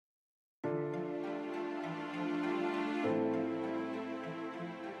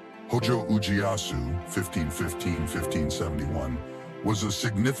Hojo Ujiyasu, 1515–1571, was a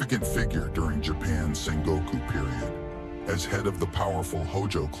significant figure during Japan's Sengoku period. As head of the powerful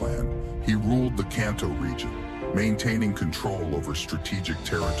Hojo clan, he ruled the Kanto region, maintaining control over strategic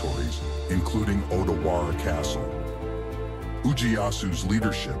territories, including Odawara Castle. Ujiyasu's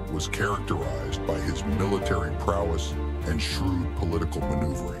leadership was characterized by his military prowess and shrewd political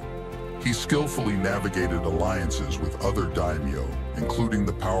maneuvering. He skillfully navigated alliances with other daimyo, including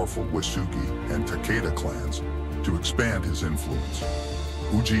the powerful Wasugi and Takeda clans, to expand his influence.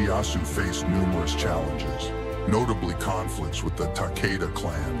 Ujiyasu faced numerous challenges, notably conflicts with the Takeda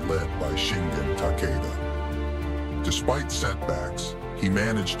clan led by Shingen Takeda. Despite setbacks, he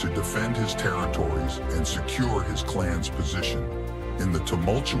managed to defend his territories and secure his clan's position in the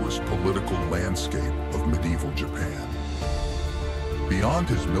tumultuous political landscape of medieval Japan. Beyond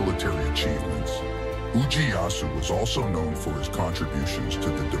his military achievements, Ujiyasu was also known for his contributions to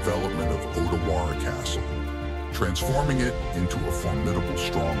the development of Odawara Castle, transforming it into a formidable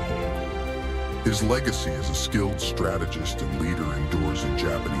stronghold. His legacy as a skilled strategist and leader endures in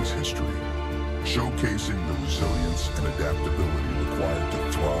Japanese history, showcasing the resilience and adaptability required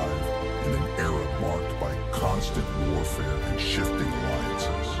to thrive in an era marked by constant warfare and shifting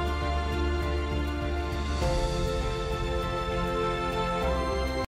alliances.